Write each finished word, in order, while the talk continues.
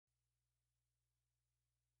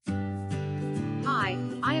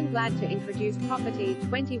glad to introduce property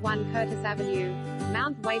 21 Curtis Avenue,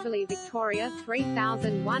 Mount Waverley, Victoria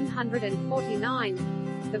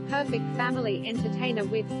 3149. The perfect family entertainer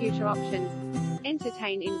with future options.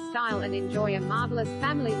 Entertain in style and enjoy a marvelous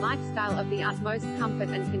family lifestyle of the utmost comfort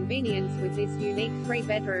and convenience with this unique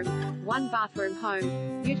 3-bedroom, 1-bathroom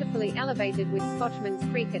home, beautifully elevated with Scotchman's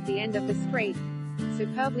Creek at the end of the street.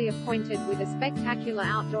 Superbly appointed with a spectacular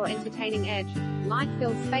outdoor entertaining edge,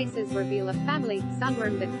 light-filled spaces reveal a family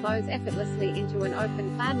sunroom that flows effortlessly into an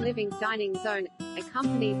open-plan living dining zone,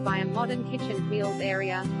 accompanied by a modern kitchen meals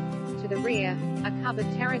area. To the rear, a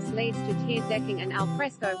covered terrace leads to tiered decking and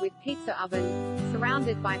alfresco with pizza oven,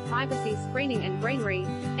 surrounded by privacy screening and greenery,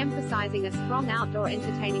 emphasizing a strong outdoor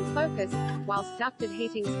entertaining focus, whilst ducted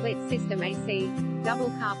heating, split system AC, double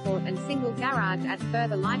carport and single garage add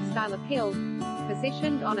further lifestyle appeal.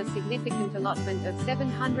 Positioned on a significant allotment of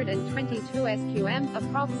 722 sqm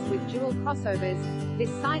approx with dual crossovers, this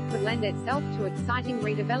site could lend itself to exciting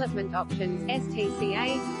redevelopment options,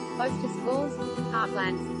 STCA, close to schools,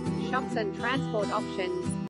 parklands, shops and transport options.